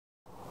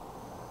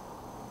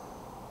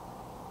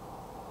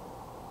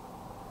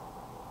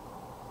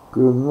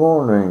Good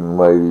morning,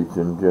 ladies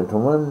and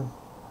gentlemen.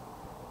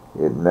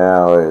 It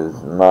now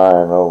is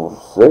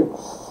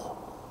 9:06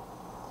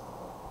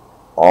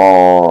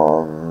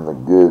 on the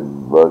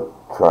Good Buck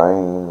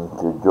train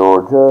to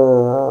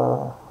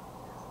Georgia,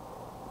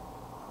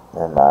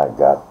 and I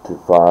got to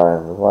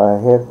find my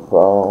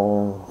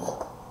headphones.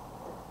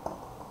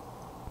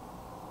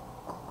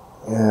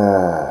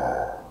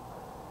 Yeah.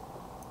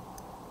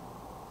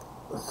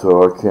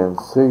 So I can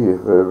see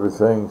if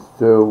everything's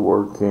still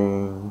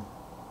working.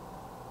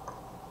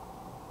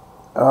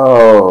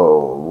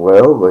 Oh,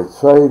 well, they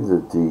say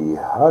that the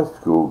high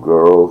school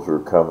girls are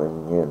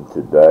coming in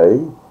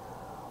today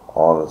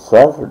on a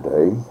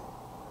Saturday.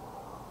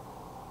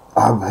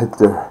 I bet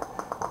they're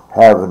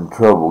having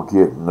trouble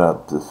getting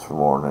up this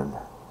morning.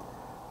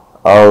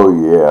 Oh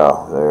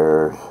yeah,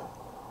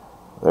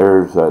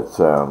 there's that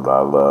sound I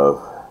love.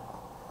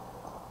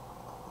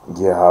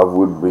 Yeah, I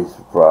wouldn't be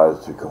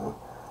surprised to go,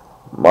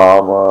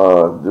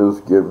 Mama,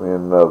 just give me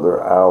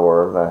another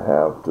hour and a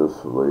half to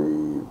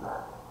sleep.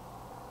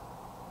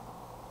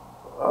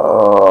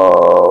 Oh,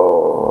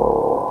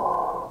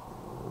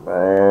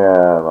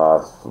 man,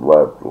 I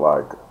slept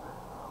like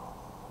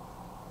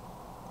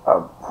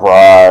a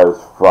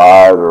prize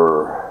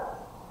fighter.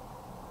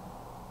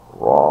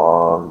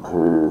 1,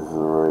 2,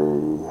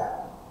 3.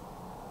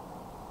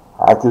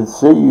 I can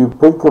see you,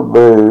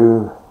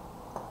 peekaboo.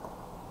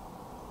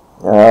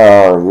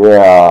 Oh,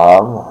 yeah,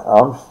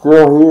 I'm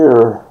still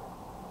here.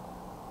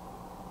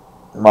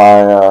 My,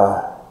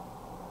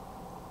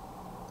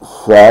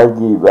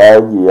 saggy,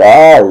 baggy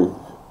eyes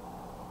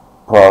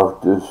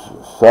puffed this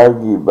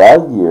saggy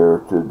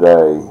baggier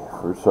today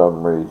for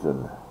some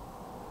reason.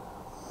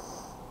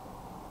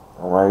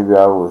 Maybe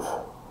I was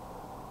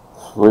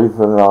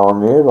sleeping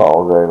on it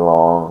all day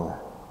long.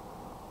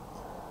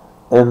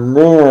 And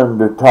then,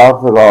 to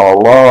top it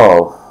all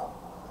off,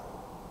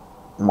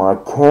 my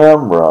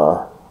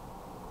camera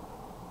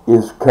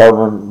is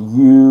coming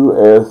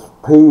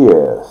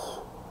USPS,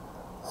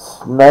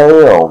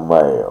 snail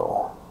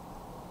mail.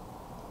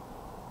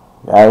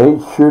 Now,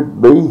 it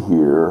should be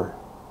here,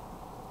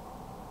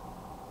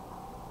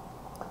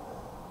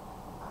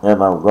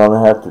 and I'm going to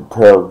have to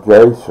tell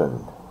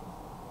Jason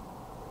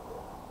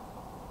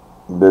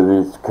that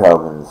it's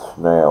coming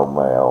snail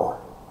mail.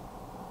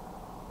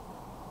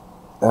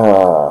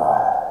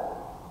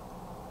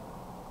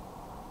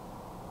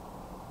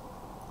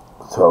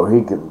 So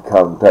he can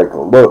come take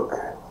a look.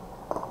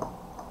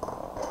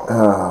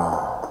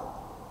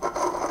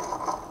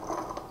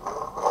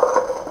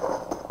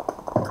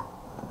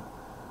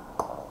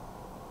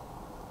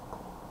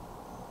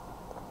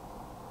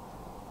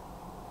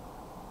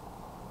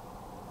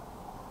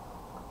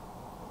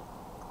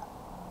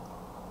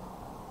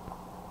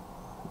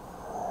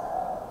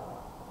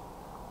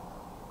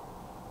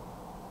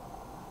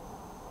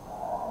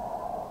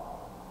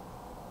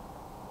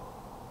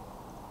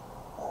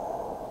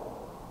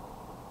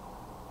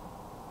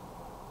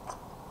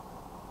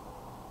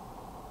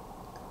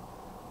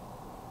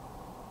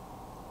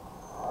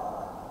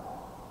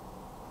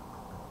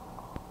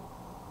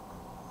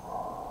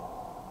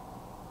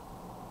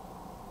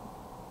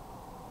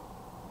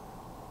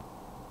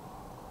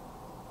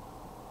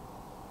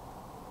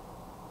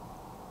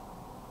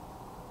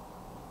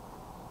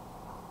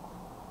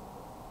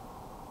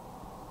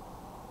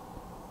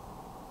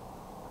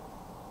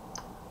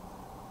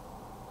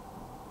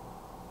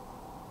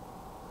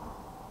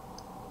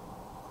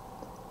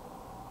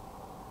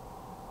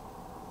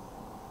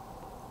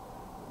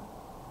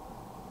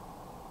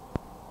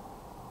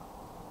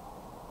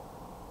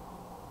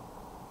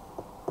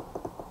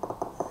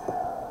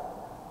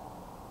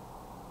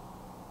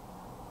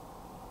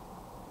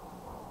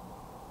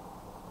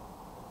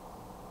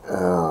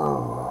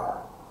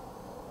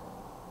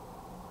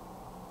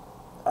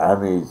 I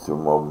need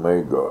some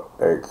Omega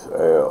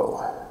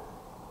XL.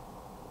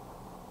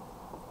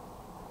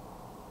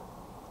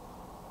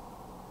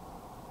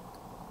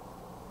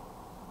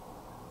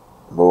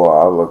 Boy,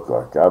 I look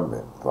like I've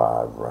been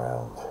 5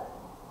 rounds.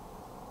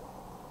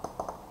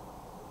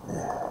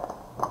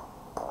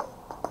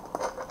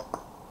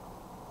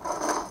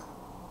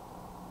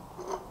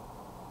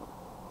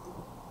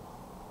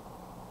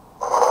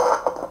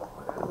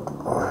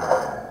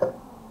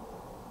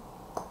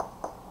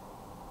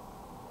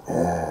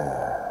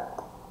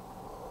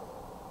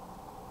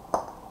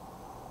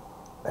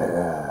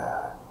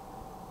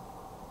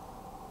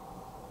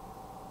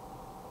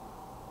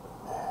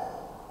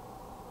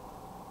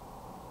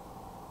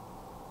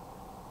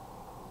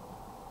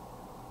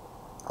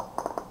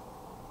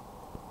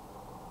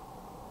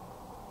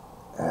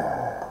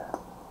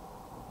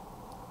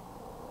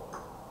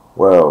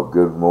 Well,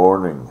 good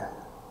morning.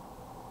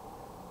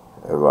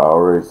 Have I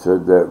already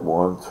said that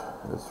once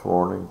this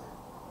morning?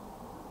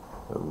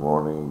 Good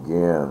morning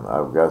again.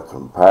 I've got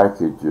some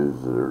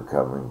packages that are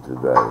coming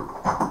today.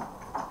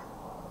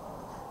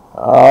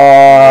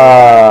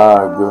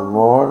 Good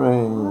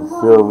morning,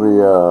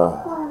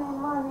 Sylvia.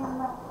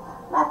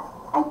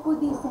 I put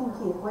this in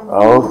here.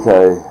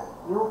 Okay.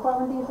 You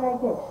found it right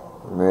there.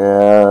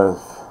 Yes.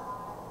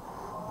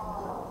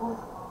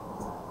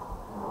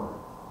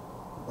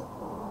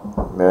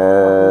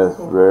 Yes,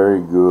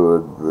 very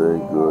good, very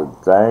good.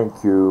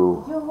 Thank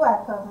you. You're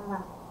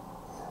welcome.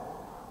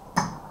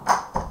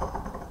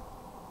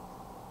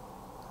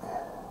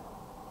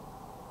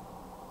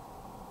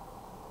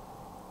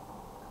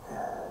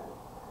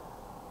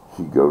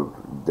 She goes,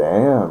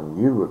 damn,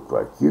 you look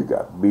like you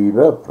got beat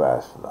up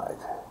last night.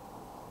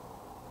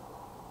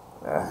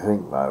 I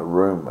think my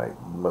roommate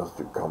must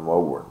have come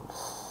over and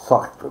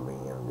socked me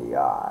in the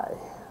eye.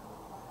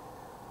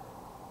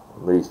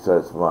 At least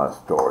that's my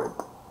story.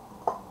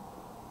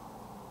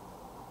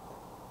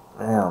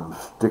 Now I'm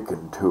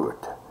sticking to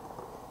it.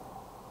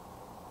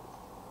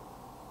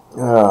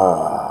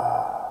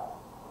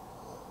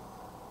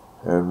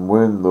 And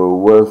when the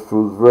West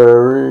was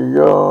very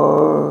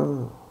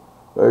young,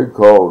 they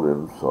called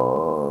him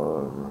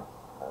son.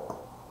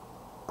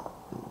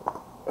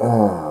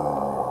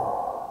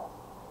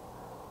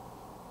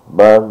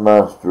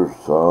 Bandmaster's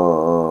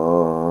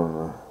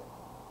son.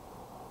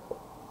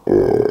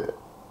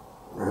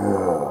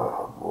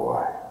 Oh,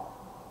 boy.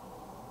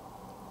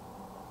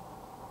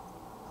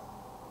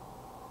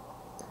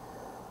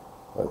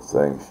 Let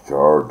things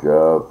charge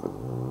up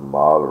and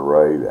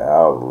moderate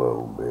out a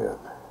little bit.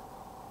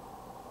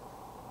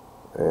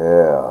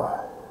 Yeah.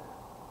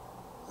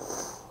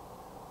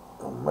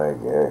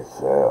 Omega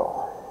XL.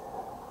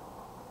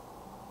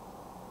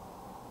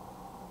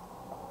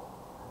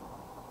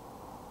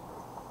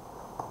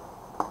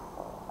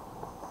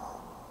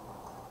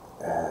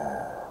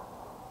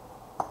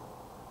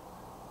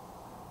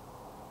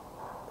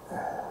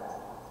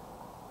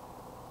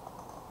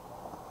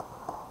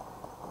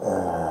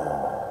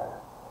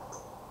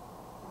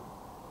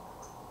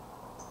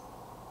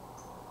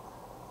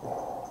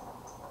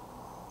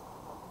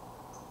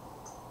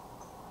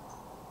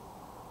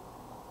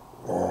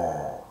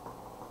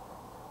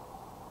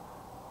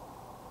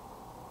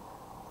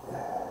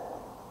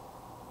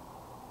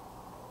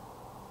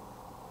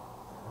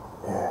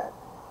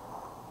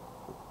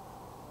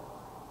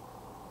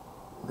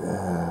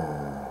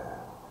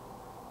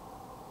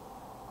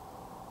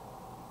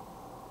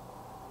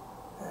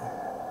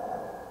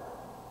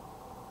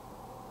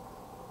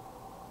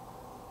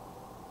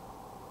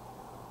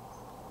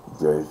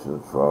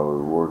 Jason's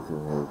probably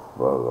working his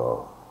butt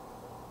off.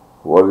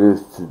 What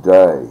is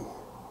today?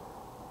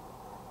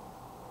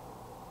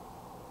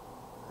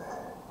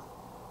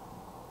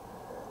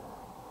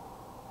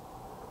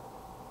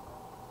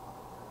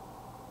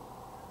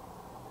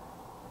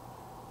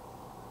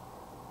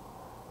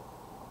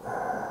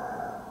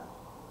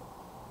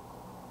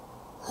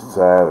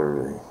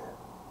 Saturday,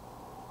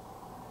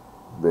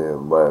 the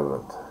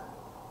 11th.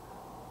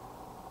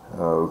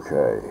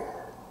 Okay.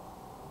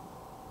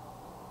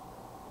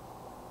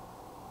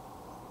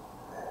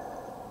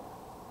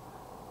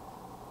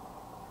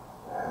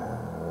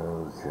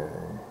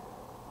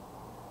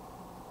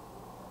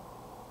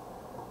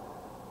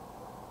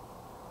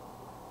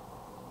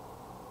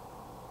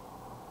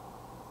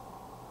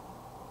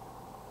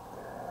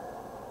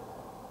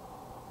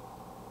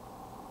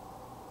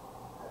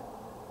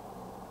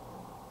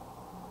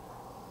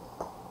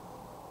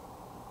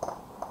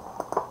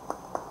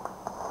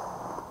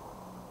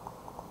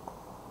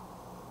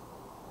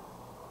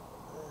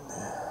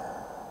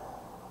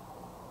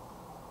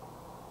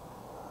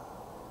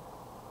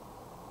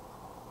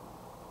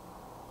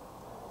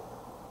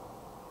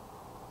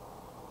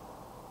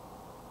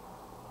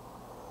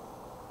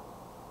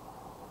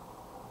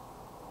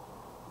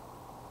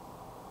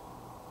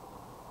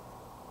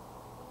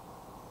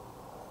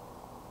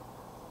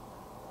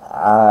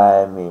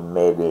 I'm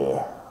maybe.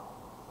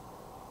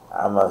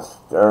 I'm a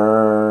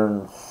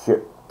stern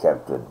ship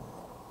captain.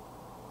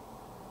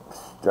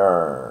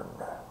 Stern,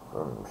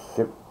 from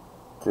ship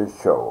to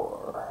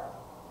shore.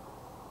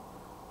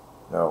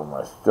 No,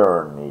 my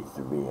stern needs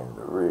to be in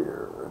the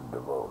rear of the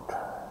boat.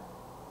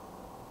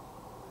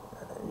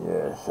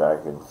 Yes,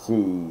 I can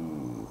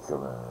see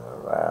coming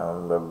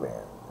around the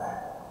bend.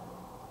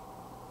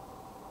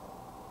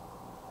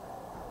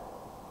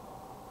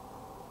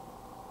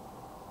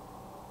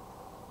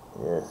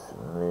 Yes,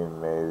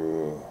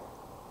 maybe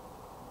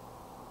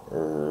it's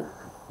a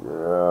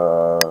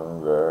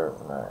stronger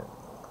night.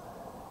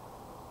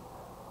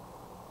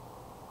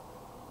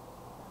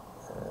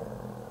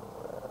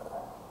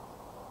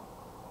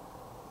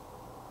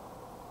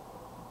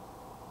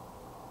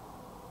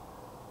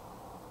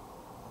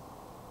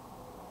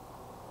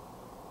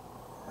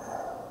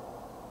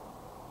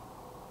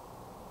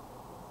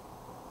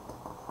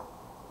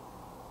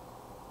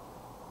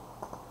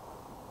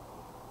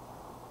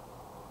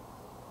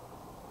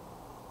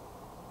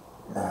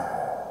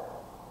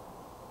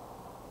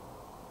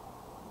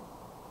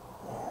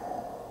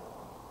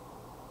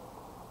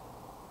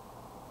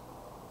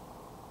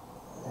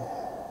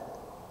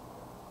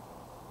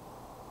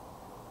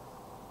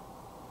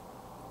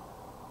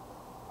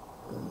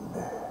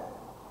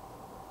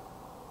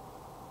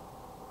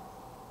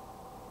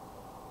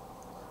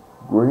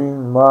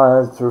 Green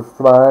lights are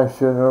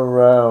flashing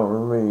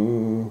around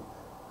me.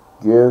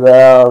 Get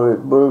out,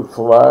 it looks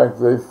like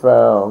they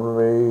found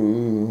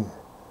me.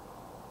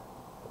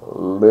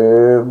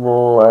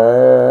 Little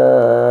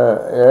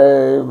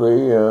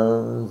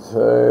aliens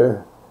say,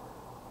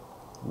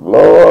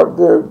 Lord,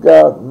 they've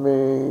got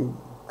me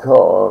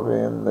caught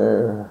in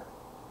their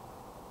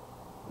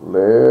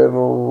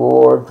little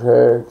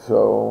vortex,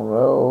 oh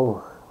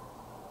no.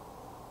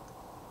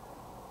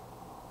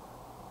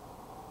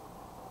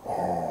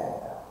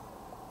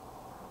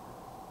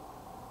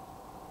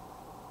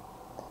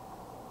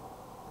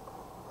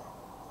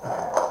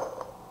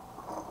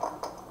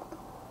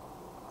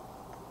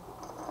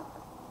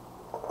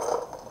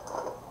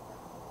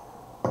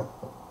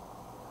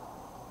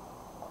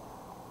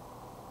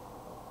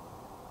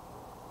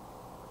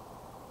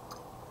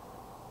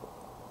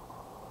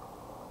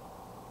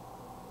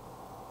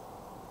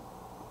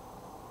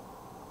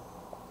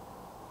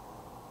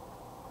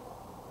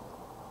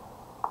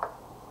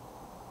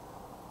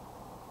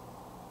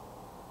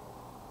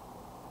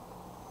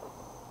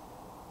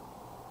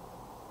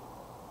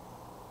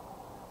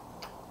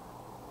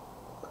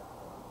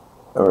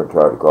 I'm going to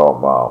try to call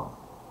Mom.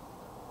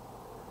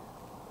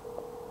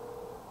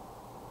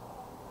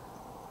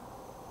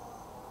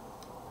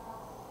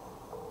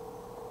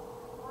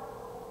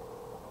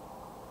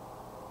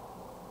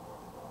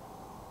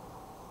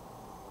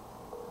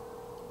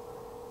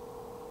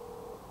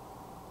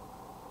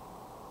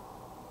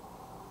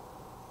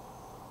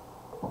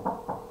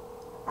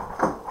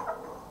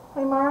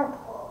 Hey, Mark.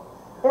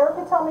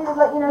 Erica told me to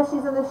let you know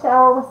she's in the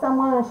shower with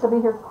someone and she'll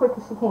be here quick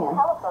as she can.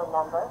 Telephone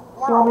number.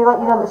 She want me to let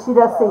you know that she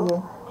does see you.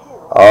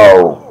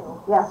 Oh,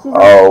 Yeah, she's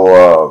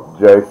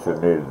Jason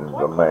isn't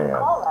the man.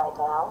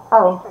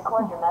 Oh,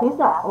 he's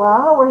not. Well, I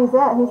don't know where he's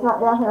at. He's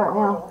not down here right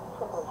now.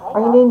 Are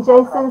you needing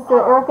Jason,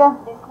 so Erica?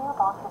 This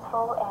mailbox is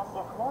full and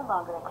is no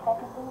longer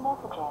accepting new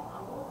messages.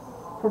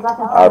 Because I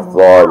can I find him.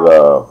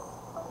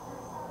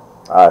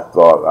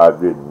 thought I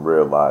didn't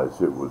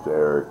realize it was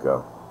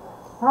Erica.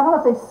 I don't know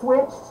if they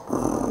switched.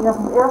 You know,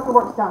 'cause Erica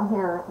works down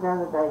here during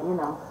the day, you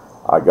know.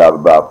 I got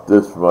about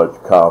this much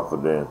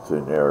confidence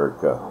in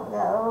Erica,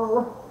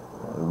 No.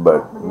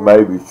 but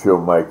maybe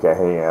she'll make a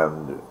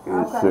hand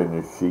as Okay. soon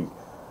as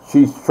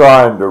she's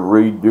trying to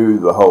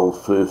redo the whole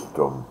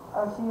system,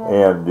 Oh, she is.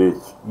 and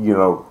it's, you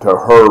know, to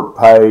her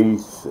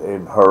pace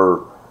and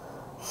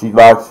she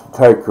likes to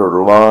take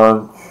her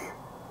lunch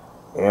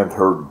and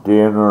her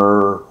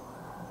dinner,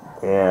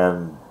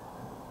 and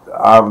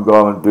I'm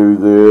going to do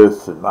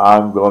this and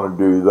I'm going to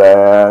do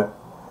that,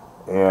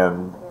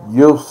 and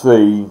you'll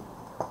see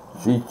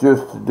she's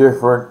just a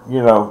different,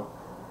 you know,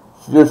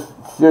 she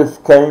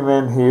just came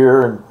in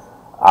here, and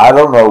I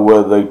don't know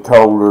whether they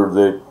told her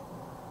that,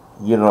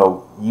 you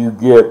know, you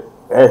get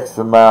X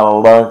amount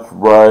of lunch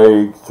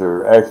breaks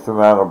or X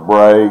amount of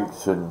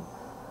breaks,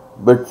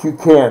 but you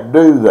can't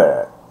do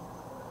that.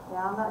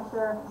 Yeah, I'm not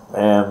sure.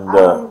 And I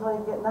don't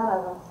usually get none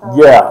of them. So.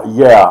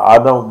 yeah, I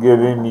don't get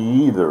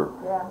any either.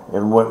 Yeah.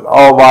 And when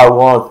all I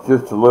want is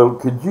just a little,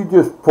 could you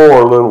just pour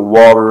a little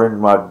water in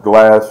my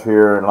glass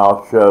here and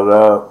I'll shut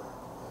up?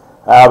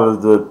 Out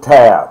of the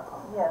tap.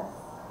 Yes.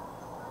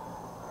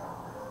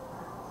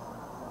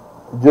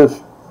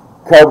 Just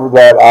cover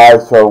that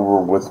ice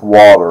over with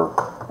water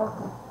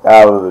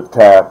out of the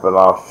tap and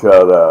I'll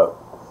shut up.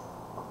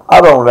 I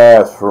don't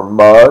ask for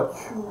much.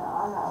 No,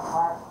 I know,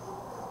 Mark.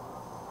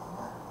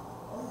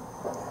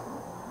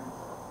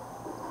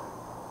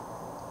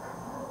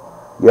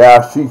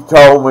 Yeah, she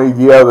told me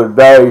the other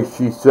day,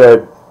 she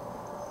said,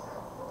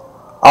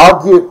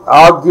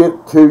 I'll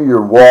get to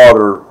your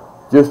water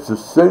just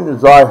as soon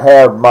as I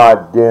have my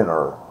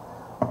dinner.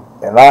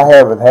 And I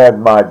haven't had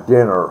my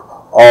dinner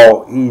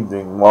all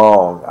evening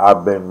long.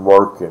 I've been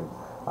working.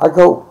 I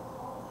go,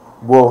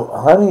 well,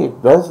 honey,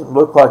 it doesn't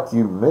look like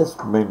you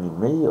missed many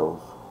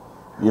meals.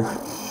 You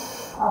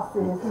I'll see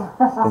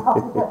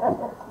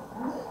you.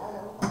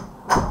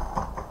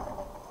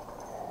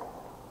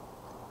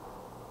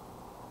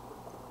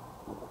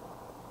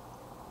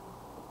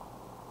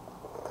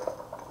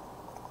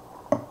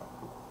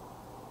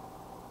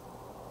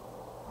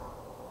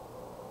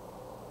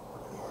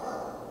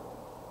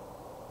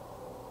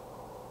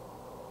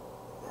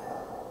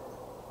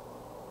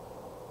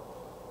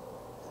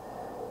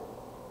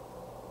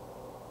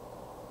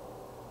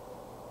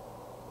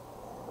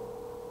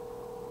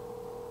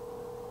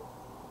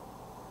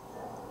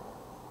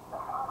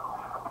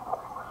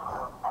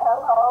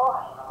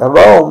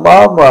 Hello,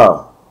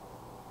 Mama.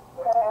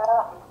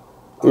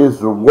 Yeah. Is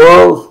the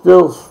world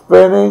still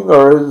spinning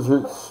or is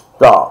it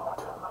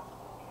stopped?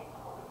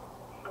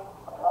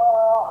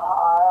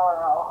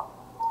 Oh,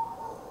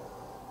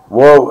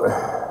 Well,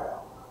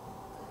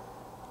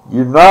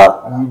 you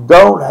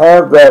don't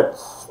have that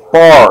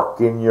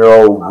spark in your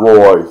old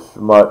voice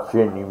much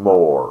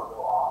anymore.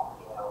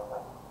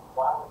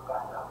 I'm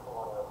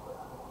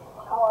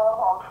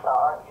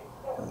sorry.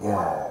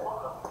 Yeah.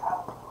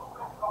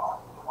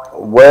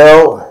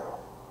 Well,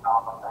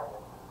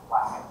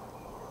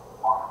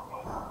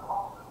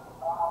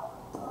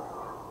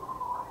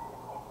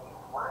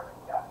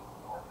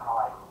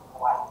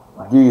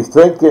 do you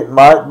think it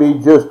might be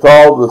just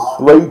all the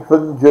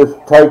sleeping just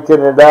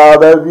taking it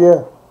out of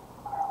you?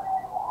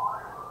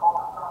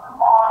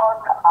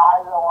 Mark, I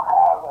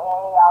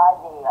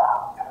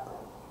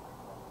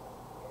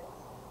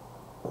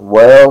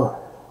Well,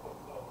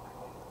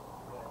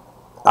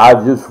 I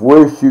just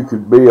wish you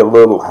could be a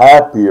little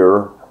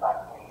happier.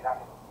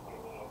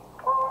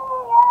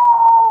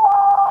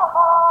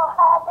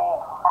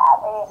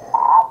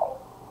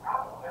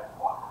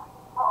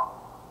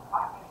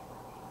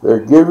 They're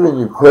giving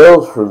you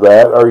pills for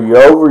that. Are you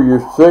over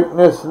your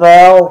sickness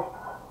now?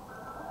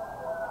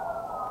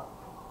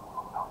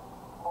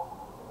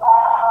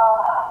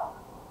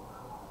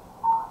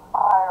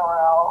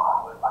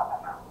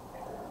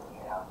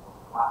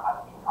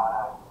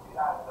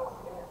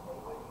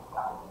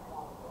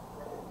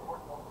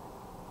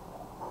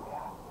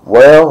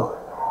 Well,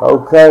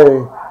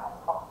 okay.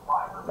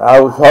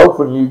 I was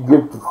hoping you'd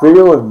get to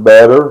feeling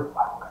better,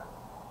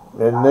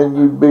 and then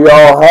you'd be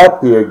all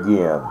happy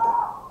again.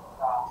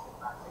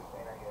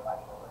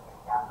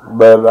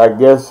 But I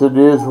guess it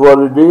is what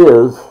it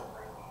is.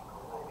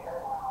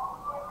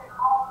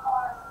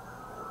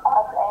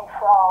 I think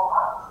so.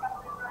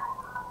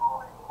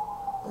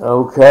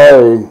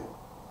 Okay.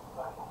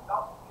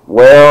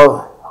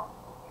 Well,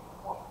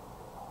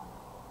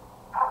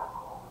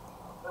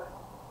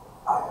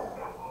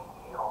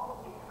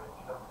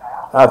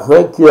 I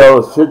think you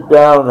ought to sit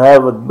down and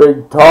have a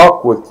big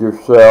talk with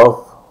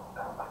yourself.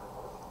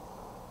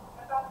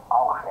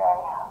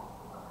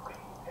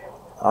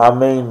 I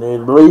mean,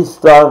 at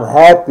least I'm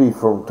happy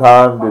from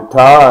time to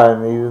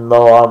time, even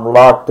though I'm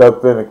locked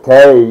up in a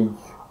cage.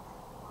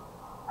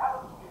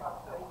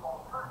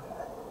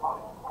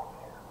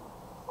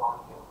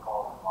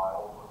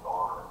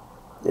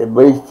 At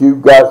least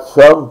you've got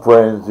some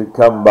friends that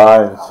come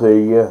by and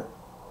see you.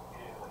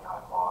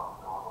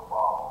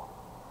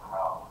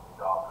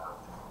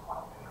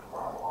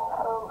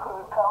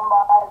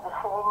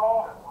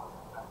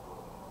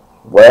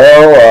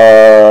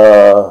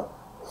 Well,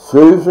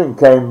 Susan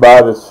came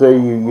by to see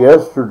you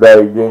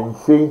yesterday, didn't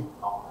she?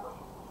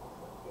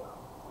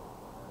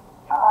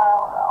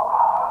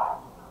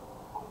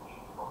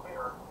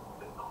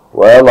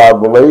 Well, I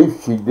believe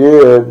she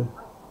did.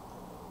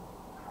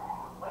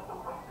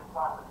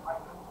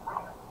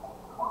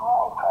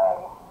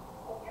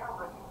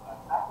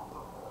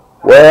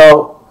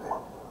 Well,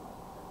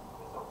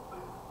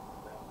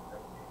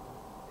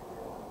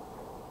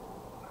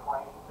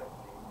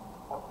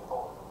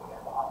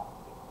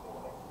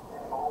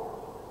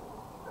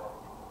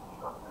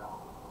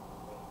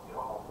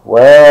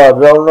 I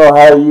don't know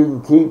how you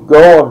can keep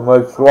going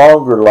much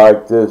longer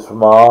like this,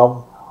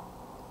 Mom.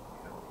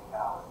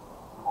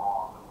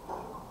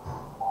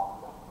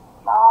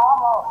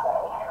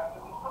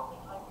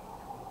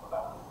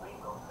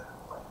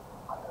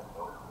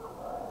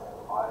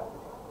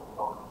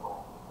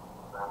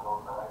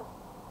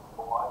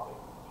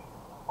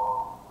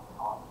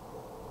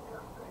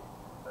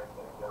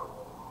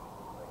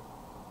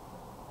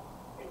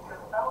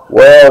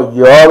 Well,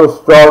 you ought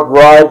to start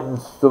writing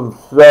some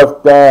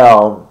stuff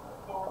down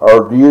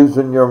or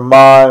using your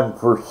mind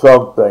for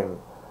something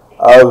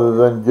other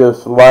than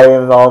just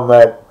laying on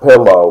that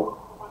pillow.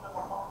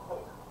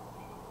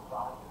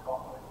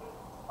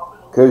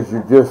 Because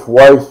you're just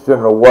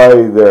wasting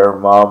away there,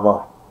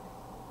 Mama.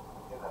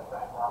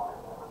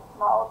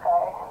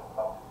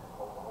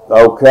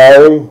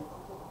 Okay?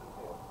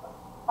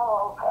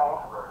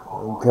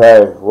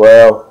 Okay,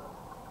 well,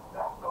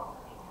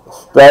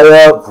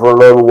 stay up for a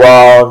little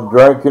while and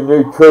drink a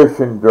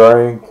nutrition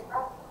drink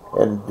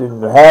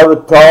and have a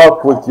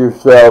talk with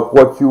yourself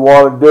what you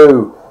want to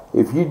do.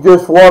 If you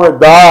just want to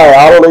die,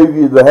 I'll leave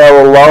you the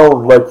hell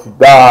alone and let you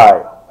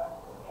die.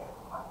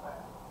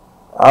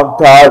 I'm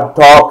tired of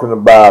talking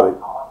about it.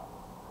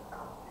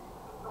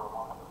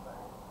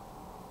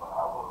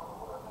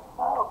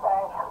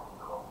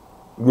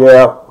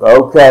 Yeah,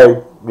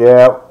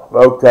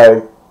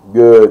 okay,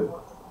 good.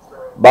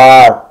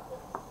 Bye.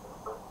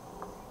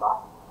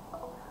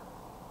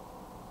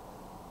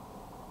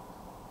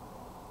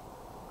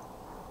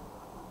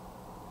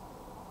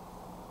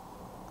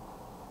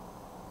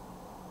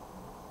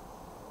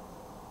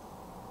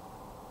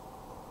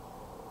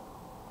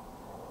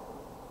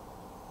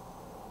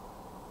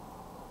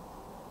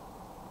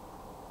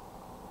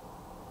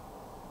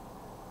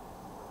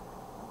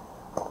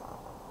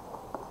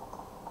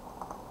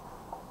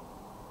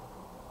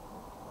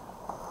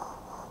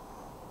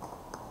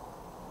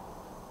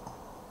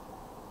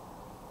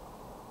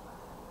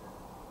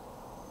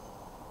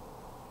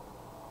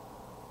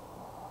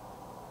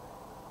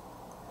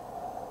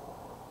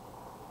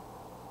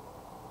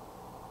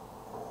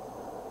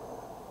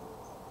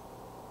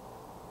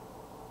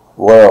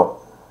 Well,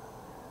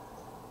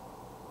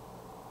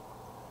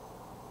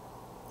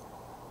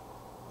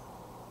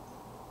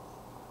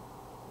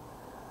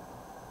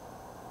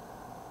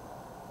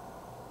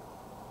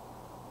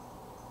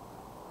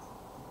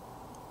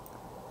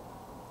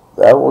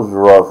 that was a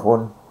rough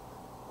one.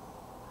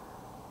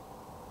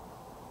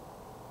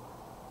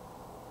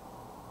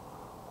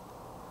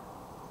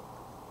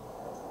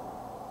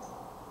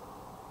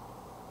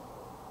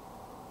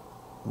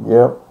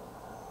 Yep.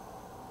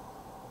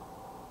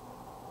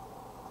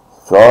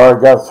 Sorry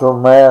I got so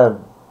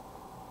mad,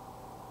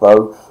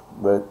 folks,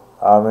 but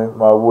I'm at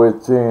my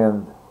wit's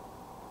end.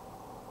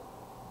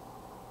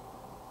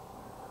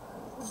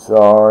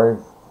 Sorry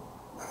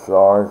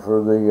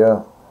for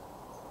the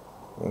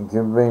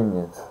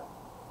inconvenience.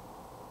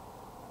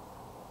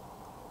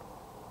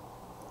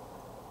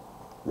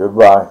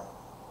 Goodbye.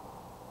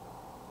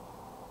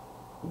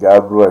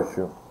 God bless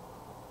you.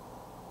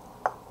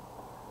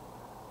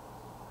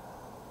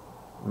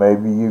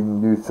 Maybe you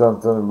can do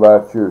something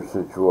about your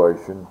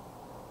situation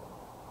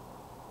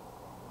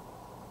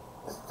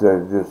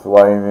instead of just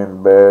laying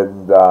in bed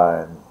and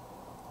dying.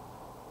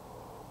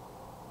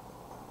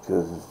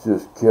 Because it's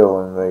just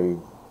killing me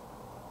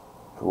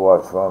to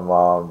watch my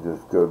mom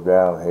just go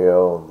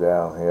downhill and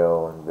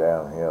downhill and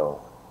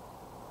downhill.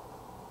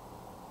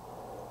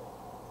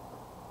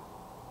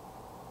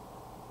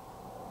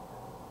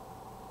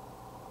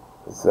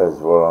 That's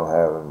what I'm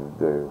having to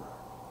do.